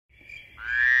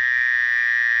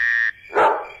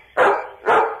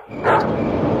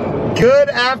Good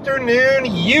afternoon,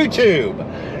 YouTube.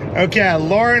 Okay,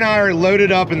 Laura and I are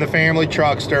loaded up in the family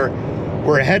truckster.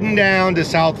 We're heading down to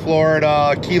South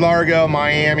Florida, Key Largo,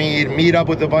 Miami, to meet up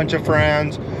with a bunch of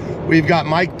friends. We've got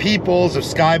Mike Peoples of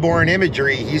Skyborne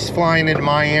Imagery. He's flying into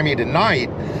Miami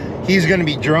tonight. He's going to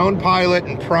be drone pilot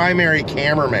and primary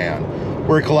cameraman.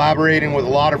 We're collaborating with a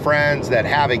lot of friends that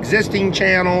have existing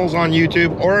channels on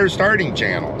YouTube or are starting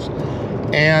channels.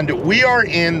 And we are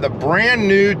in the brand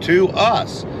new to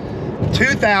us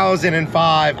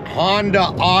 2005 Honda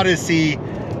Odyssey.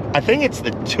 I think it's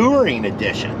the Touring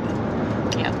Edition.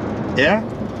 Yeah?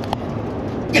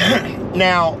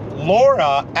 Now,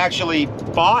 Laura actually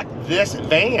bought this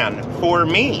van for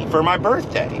me for my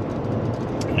birthday.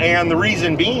 And the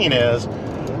reason being is,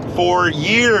 for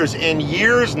years and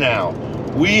years now,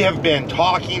 we have been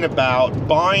talking about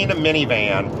buying a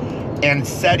minivan and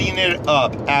setting it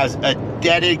up as a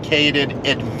dedicated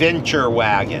adventure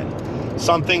wagon.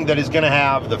 Something that is going to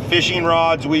have the fishing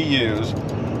rods we use,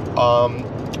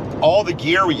 all the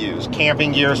gear we use,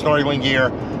 camping gear, snorkeling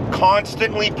gear,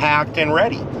 constantly packed and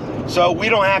ready. So we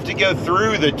don't have to go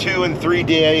through the 2 and 3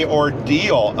 day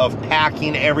ordeal of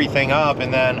packing everything up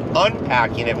and then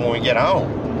unpacking it when we get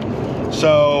home.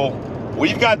 So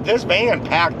we've got this van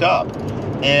packed up.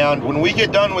 And when we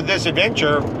get done with this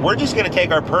adventure, we're just gonna take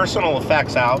our personal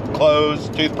effects out, clothes,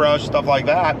 toothbrush, stuff like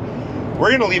that. We're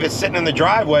gonna leave it sitting in the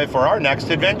driveway for our next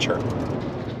adventure.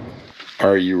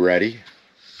 Are you ready?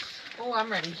 Oh,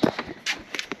 I'm ready.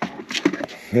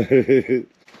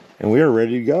 And we are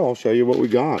ready to go. I'll show you what we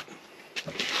got.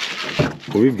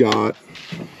 We've got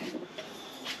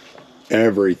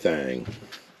everything.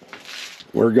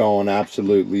 We're going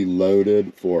absolutely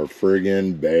loaded for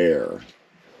friggin' bear.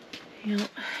 Yep,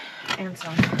 and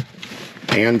some.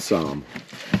 And some.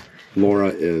 Laura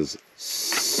is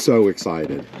so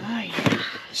excited. Oh, yeah.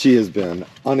 She has been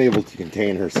unable to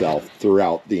contain herself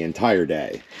throughout the entire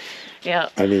day. Yeah.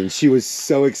 I mean, she was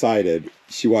so excited.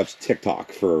 She watched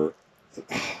TikTok for...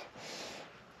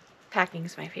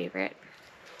 Packing's my favorite.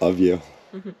 Love you.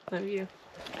 Love you.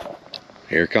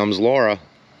 Here comes Laura.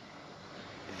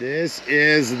 This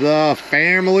is the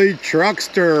family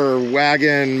truckster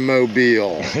wagon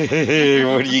mobile.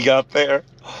 What do you got there?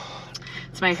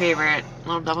 It's my favorite. A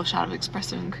little double shot of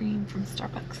espresso and cream from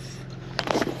Starbucks.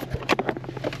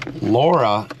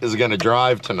 Laura is gonna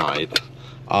drive tonight.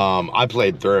 I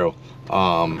played through.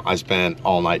 I spent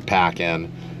all night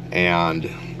packing, and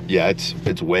yeah,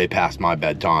 it's way past my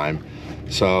bedtime.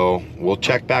 So we'll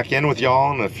check back in with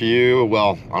y'all in a few,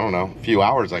 well, I don't know, a few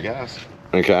hours, I guess.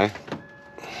 Okay.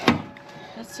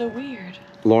 That's so weird.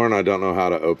 Laura and I don't know how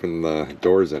to open the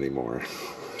doors anymore.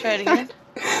 Try it again.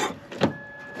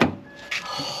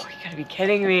 Oh, you gotta be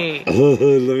kidding me.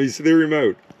 Let me see the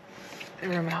remote. The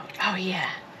remote. Oh, yeah.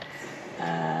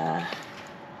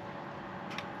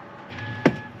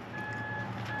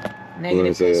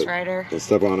 Negative Ghost Rider. Let's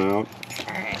step on out.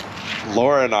 All right.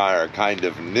 Laura and I are kind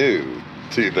of new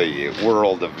to the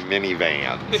world of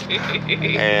minivans.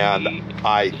 And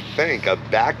I think a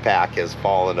backpack has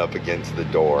fallen up against the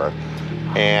door.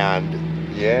 And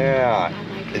yeah,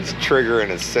 it's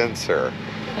triggering a sensor.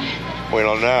 We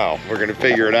don't know. We're gonna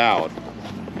figure it out.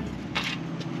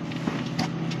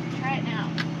 Try it now.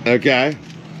 Okay.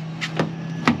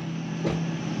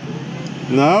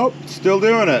 Nope, still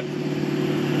doing it.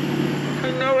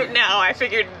 I know it now. I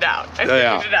figured it out. I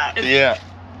figured it out. Yeah.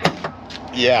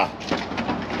 Yeah.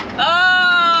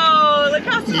 Oh, look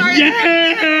how smart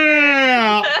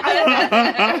Yeah!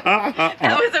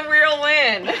 That was a real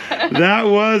win. That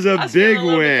was a big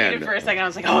win. For a second, I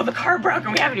was like, oh, the car broke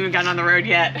and we haven't even gotten on the road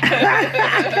yet.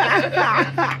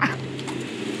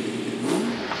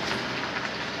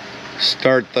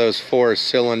 Start those 4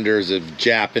 cylinders of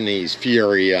Japanese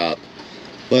fury up.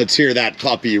 Let's hear that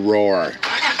puppy roar.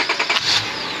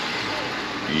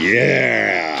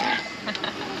 Yeah.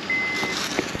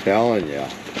 Telling you.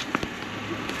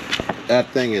 That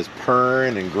thing is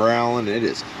purring and growling. It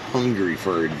is hungry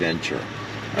for adventure.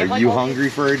 Are you hungry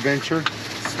for adventure?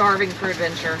 Starving for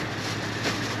adventure.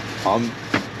 I'm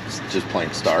just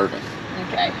plain starving.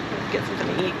 Okay, let's get something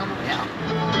to eat on the way out.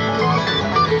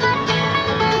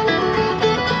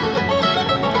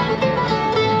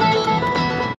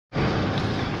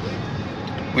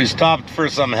 We stopped for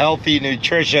some healthy,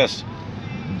 nutritious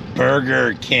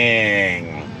Burger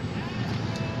King.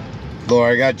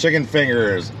 Laura got chicken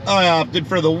fingers. I opted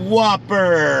for the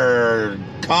Whopper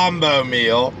combo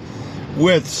meal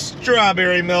with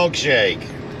strawberry milkshake.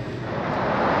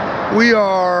 We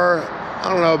are, I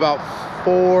don't know, about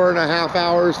 4.5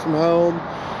 hours from home,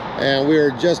 and we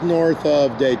are just north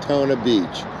of Daytona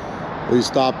Beach. We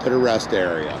stopped at a rest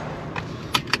area.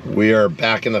 We are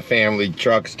back in the family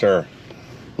truckster.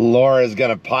 Laura's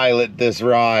gonna pilot this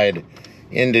ride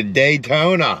into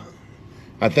Daytona.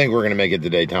 I think we're gonna make it to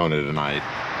Daytona tonight.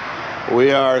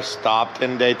 We are stopped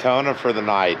in Daytona for the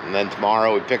night, and then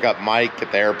tomorrow we pick up Mike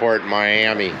at the airport in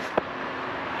Miami.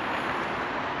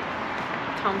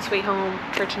 Home sweet home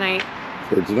for tonight.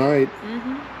 For tonight.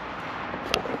 Mm-hmm.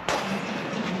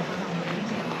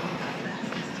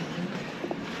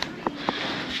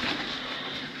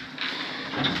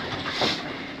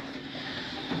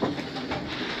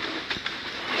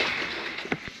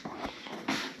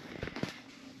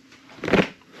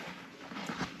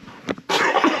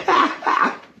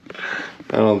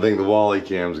 I don't think the Wally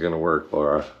cam's gonna work,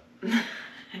 Laura. I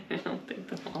don't think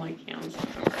the Wally cam's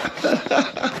gonna work.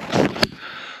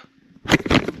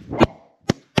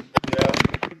 Yeah,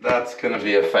 that's gonna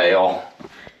be a fail.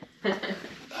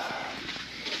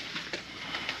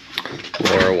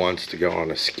 Laura wants to go on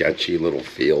a sketchy little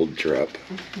field trip.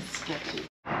 Sketchy.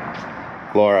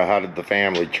 Laura, how did the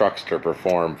family truckster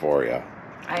perform for you?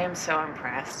 I am so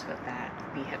impressed with that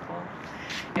vehicle.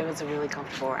 It was a really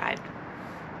comfortable ride.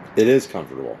 It is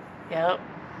comfortable. Yep.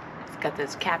 It's got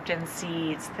those captain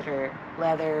seats that are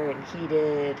leather and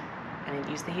heated. I didn't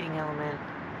use the heating element,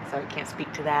 so I can't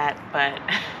speak to that, but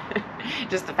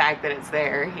just the fact that it's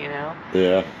there, you know?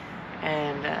 Yeah.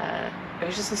 And it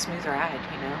was just a smooth ride,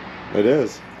 you know? It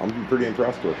is. I'm pretty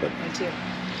impressed with it. Me too.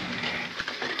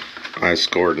 I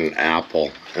scored an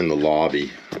apple in the lobby.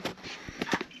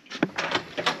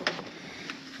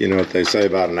 You know what they say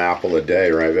about an apple a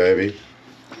day, right, baby?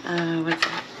 What's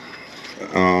that?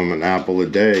 An apple a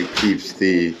day keeps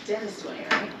the... Dentist way,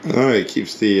 right? Oh, it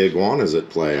keeps the iguanas at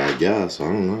play, I guess. I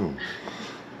don't know.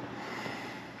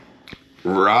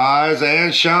 Rise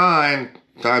and shine.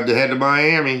 Time to head to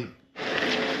Miami.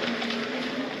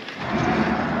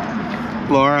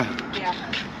 Laura? Yeah.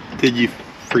 Did you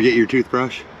forget your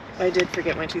toothbrush? I did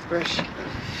forget my toothbrush.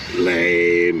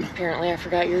 Lame. Apparently I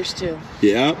forgot yours too.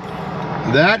 Yep.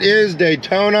 That is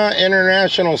Daytona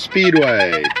International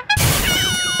Speedway.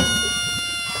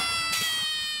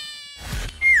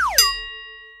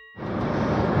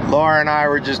 Laura and I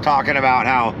were just talking about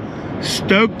how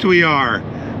stoked we are.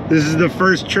 This is the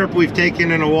first trip we've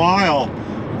taken in a while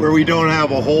where we don't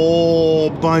have a whole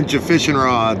bunch of fishing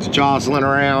rods jostling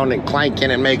around and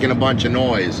clanking and making a bunch of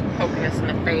noise. Poking us in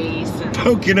the face. And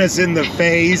Poking us in the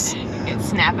face. and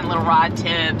snapping little rod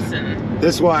tips. And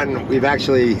This one, we've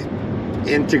actually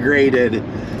integrated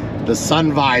the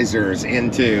sun visors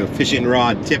into fishing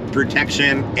rod tip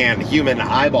protection and human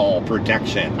eyeball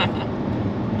protection.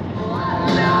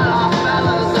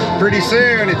 Pretty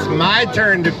soon, it's my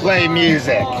turn to play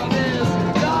music. Aww.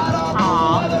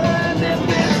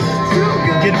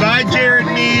 Goodbye, Jared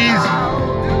Knees.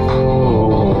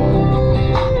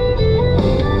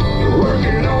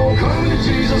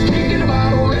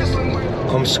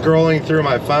 I'm scrolling through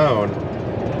my phone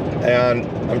and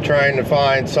I'm trying to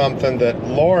find something that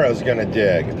Laura's gonna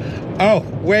dig. Oh,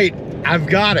 wait, I've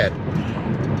got it.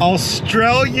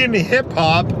 Australian hip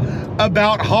hop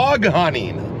about hog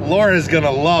hunting. Laura's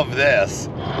gonna love this.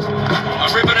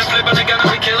 I'm ripping and flipping, they're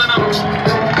gonna be killing them.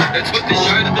 That's what they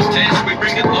showed at the test. We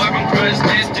bring it live on Crow's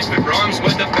Nest. If it rhymes, we're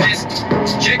the best.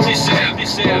 Check this out,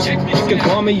 You can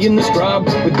find me in the scrub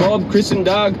with Bob, Chris and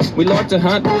Doug. We like to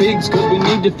hunt pigs cause we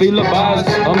need to feel the buzz.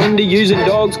 I'm into using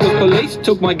dogs cause police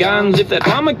took my guns. If that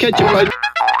hammer catch a boat.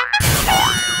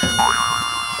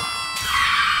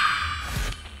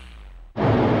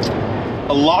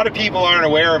 A lot of people aren't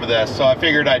aware of this, so I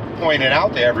figured I'd point it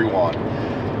out to everyone.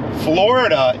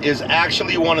 Florida is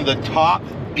actually one of the top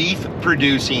beef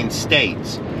producing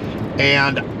states.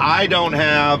 And I don't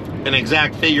have an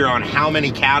exact figure on how many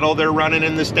cattle they're running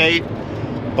in the state,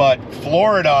 but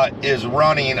Florida is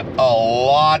running a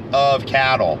lot of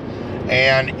cattle.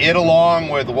 And it, along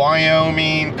with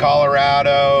Wyoming,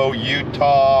 Colorado,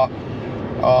 Utah,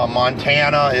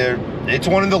 Montana, it's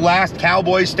one of the last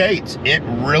cowboy states. It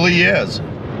really is.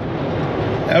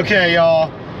 Okay,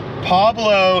 y'all.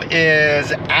 Pablo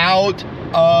is out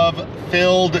of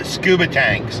filled scuba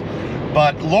tanks.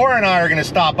 But Laura and I are gonna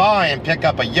stop by and pick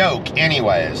up a yoke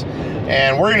anyways.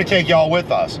 And we're gonna take y'all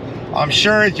with us. I'm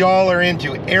sure if y'all are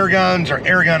into air guns or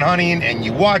air gun hunting and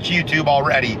you watch YouTube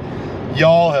already,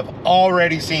 y'all have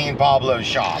already seen Pablo's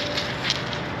shop.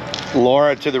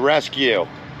 Laura to the rescue.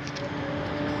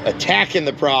 Attacking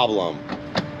the problem.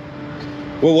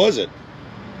 What was it?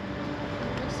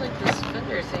 Looks like this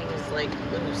fender thing is like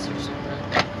loose or something.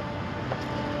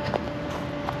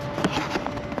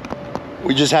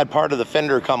 We just had part of the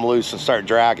fender come loose and start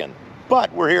dragging.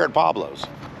 But we're here at Pablo's.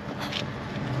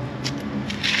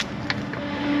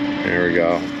 There we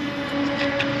go.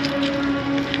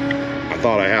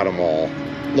 thought I had them all.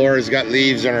 Laura's got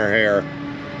leaves in her hair.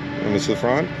 And this is the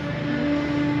front.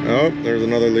 Oh, there's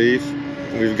another leaf.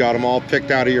 We've got them all picked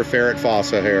out of your ferret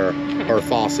fossa hair, or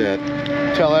faucet.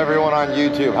 Tell everyone on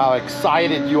YouTube how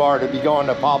excited you are to be going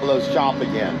to Pablo's shop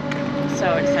again.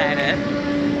 So excited.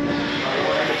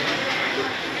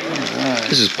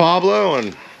 This is Pablo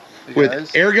and with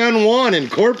Airgun 1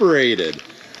 Incorporated.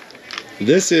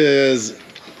 This is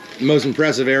the most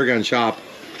impressive airgun shop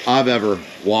I've ever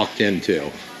walked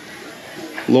into.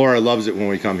 Laura loves it when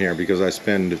we come here because I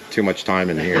spend too much time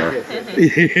in here.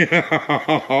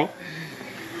 Yeah.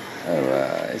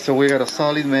 Alright, so we got a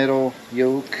solid metal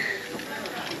yoke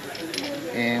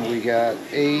and we got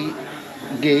a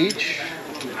gauge.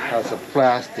 Has a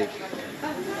plastic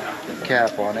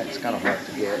cap on it. It's kind of hard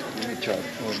to get. Let me try to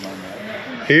hold my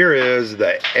mouth. Here is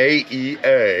the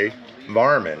AEH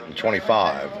Varmint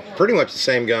 25. Pretty much the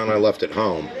same gun I left at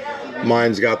home.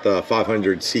 Mine's got the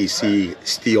 500cc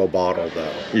steel bottle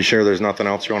though. You sure there's nothing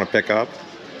else you want to pick up?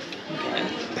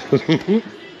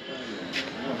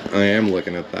 I am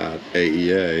looking at that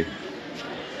AEH.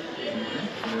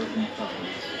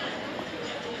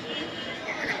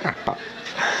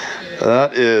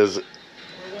 That is,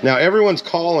 now everyone's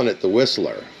calling it the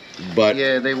Whistler, but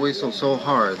yeah, they whistle so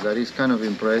hard that is kind of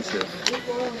impressive.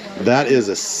 that is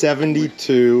a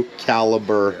 72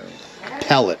 caliber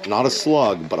pellet, not a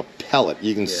slug, but a pellet.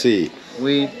 You can see.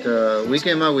 We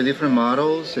came out with different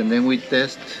models, and then we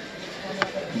test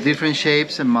different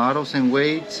shapes and models and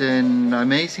weights, and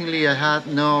amazingly, I had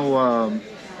no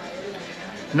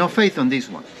faith on this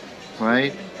one,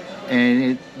 right? And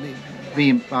it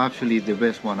being actually the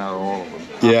best one out of all of them.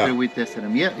 Yeah. After we tested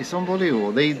them, yeah, it's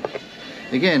unbelievable. They,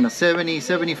 again,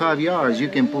 75 yards, you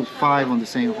can put 5 on the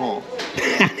same hole.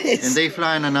 And they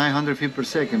fly in a 900 feet per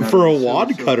second. For a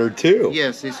wad cutter too.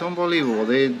 Yes, it's unbelievable.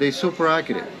 They super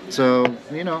accurate. So,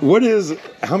 you know. What is,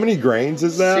 how many grains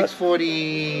is that?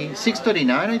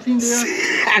 639, I think they are.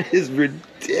 That is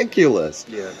ridiculous.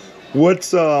 Yeah.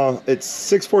 What's, it's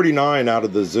 649 out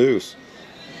of the Zeus.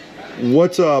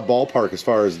 What's ballpark as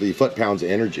far as the foot-pounds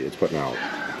of energy it's putting out?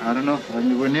 I don't know.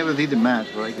 We never did the math,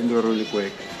 but I can do it really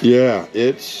quick. Yeah,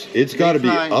 it's got to be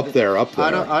up there. Out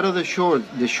of the short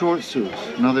Zeus,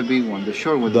 not the big one, the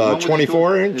short one. The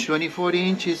 24 inch? The 24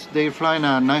 inches, they're flying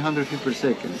at 900 feet per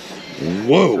second.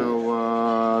 Whoa.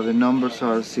 So the numbers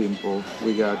are simple.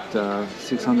 We got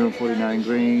 649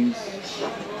 grains,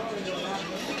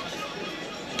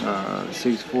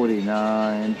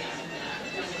 649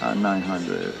 at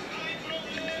 900.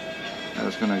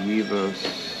 That's gonna give us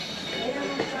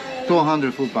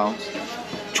 1,200 foot-pounds.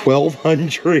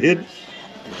 1,200?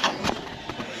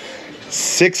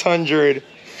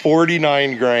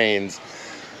 649 grains.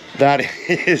 That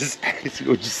is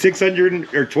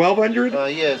 600 or 1,200?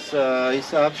 Yes,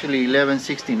 it's actually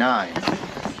 1169.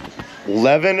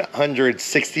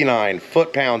 1,169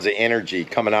 foot-pounds of energy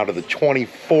coming out of the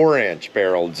 24-inch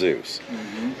barreled Zeus.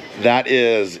 That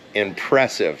is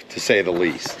impressive, to say the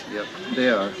least. Yep, they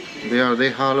are. They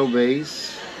hollow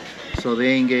base, so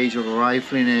they engage the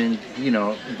rifling and, you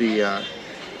know, the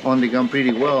on the gun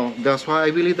pretty well. That's why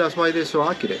I believe that's why they're so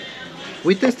accurate.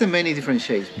 We tested many different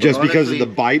shapes. Just because of the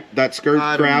bite that skirt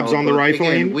grabs on the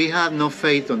rifling? Again, we have no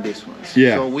faith on these ones.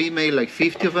 Yeah. So we made like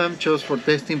 50 of them just for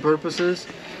testing purposes.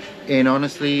 And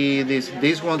honestly,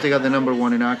 these ones, they got the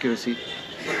 #1 in accuracy.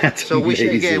 That's so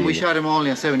amazing. we shot them only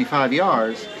at 75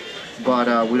 yards, but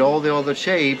with all the other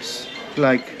shapes,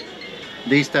 like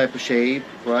this type of shape,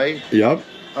 right? Yep.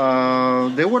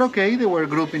 They were okay. They were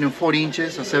grouping in 40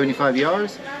 inches at 75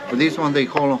 yards, but this one they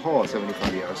call a hole at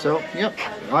 75 yards. So, yep,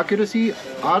 accuracy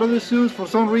out of the Zeus for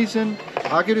some reason.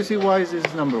 Accuracy-wise, is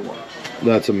 #1.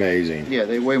 That's amazing. Yeah,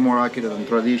 they're way more accurate than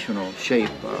traditional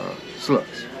shape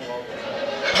slugs.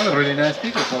 That's a really nice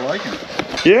speakers. I like them.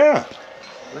 Yeah.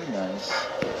 Very nice.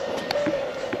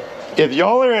 If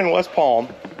y'all are in West Palm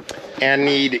and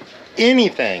need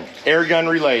anything airgun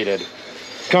related,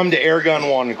 come to Airgun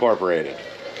 1 Incorporated.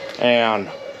 And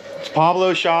it's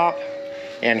Pablo's shop,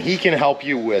 and he can help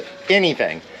you with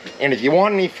anything. And if you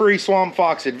want any free Swamp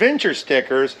Fox Adventure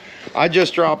stickers, I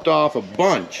just dropped off a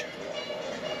bunch.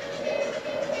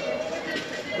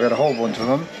 We got a whole bunch of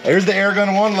them. There's the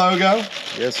Airgun 1 logo.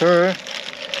 Yes, sir.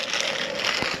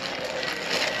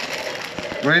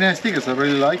 Very nice stickers. I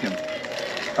really like them.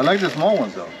 I like the small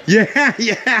ones though. Yeah,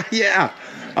 yeah, yeah.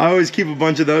 I always keep a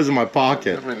bunch of those in my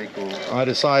pocket. They're really cool. I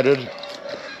decided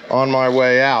on my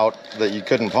way out that you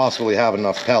couldn't possibly have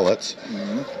enough pellets.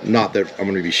 Not that I'm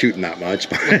going to be shooting that much,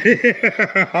 but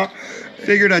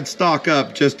figured I'd stock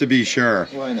up just to be sure.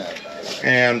 Why not?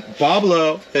 And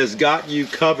Pablo has got you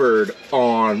covered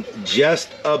on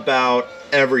just about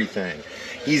everything.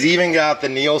 He's even got the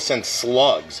Nielsen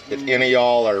slugs. If any of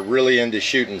y'all are really into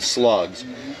shooting slugs,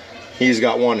 he's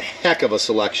got one heck of a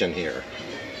selection here.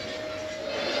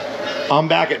 I'm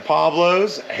back at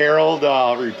Pablo's. Harold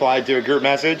replied to a group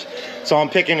message, so I'm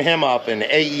picking him up an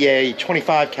AEH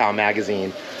 25 cal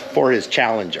magazine for his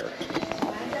Challenger.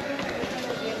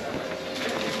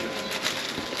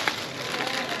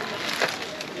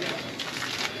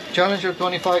 Challenger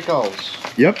 25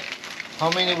 cals. Yep. How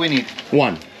many we need?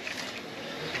 One.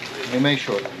 Let me make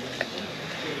sure.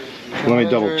 Let me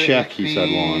double check, he said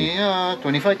one. Yeah,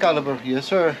 25 caliber. Yes,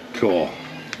 sir. Cool.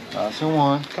 That's the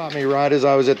one. Caught me right as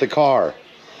I was at the car.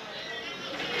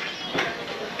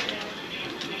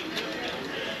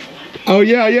 Oh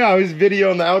yeah, I was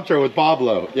videoing the outro with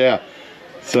Pablo. Yeah.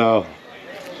 So.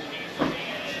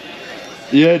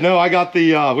 Yeah, no, I got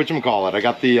the whatchamacallit. I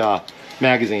got the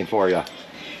magazine for you.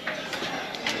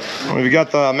 We've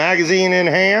got the magazine in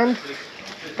hand.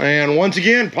 And once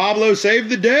again, Pablo saved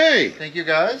the day. Thank you,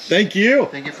 guys. Thank you.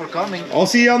 Thank you for coming. I'll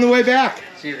see you on the way back.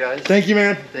 See you guys. Thank you,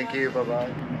 man. Thank you. Bye-bye.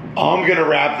 I'm gonna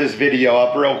wrap this video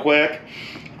up real quick.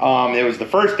 It was the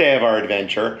first day of our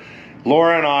adventure.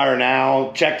 Laura and I are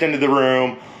now checked into the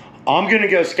room. I'm gonna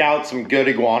go scout some good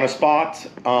iguana spots.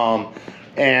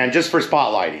 And just for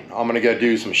spotlighting, I'm gonna go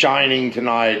do some shining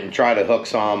tonight and try to hook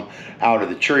some out of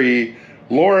the tree.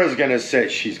 Laura's gonna sit,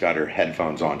 she's got her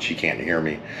headphones on, she can't hear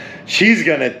me. She's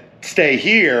gonna stay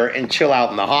here and chill out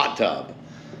in the hot tub.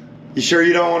 You sure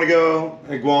you don't wanna go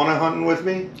iguana hunting with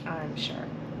me? I'm sure.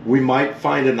 We might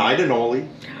find a night anole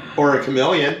or a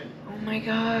chameleon. Oh my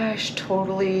gosh,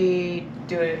 totally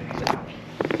do it without me.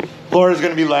 Laura's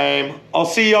gonna be lame. I'll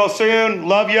see y'all soon,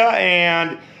 love ya,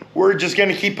 and we're just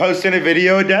gonna keep posting a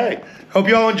video a day. Hope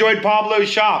y'all enjoyed Pablo's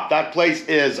shop. That place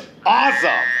is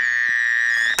awesome.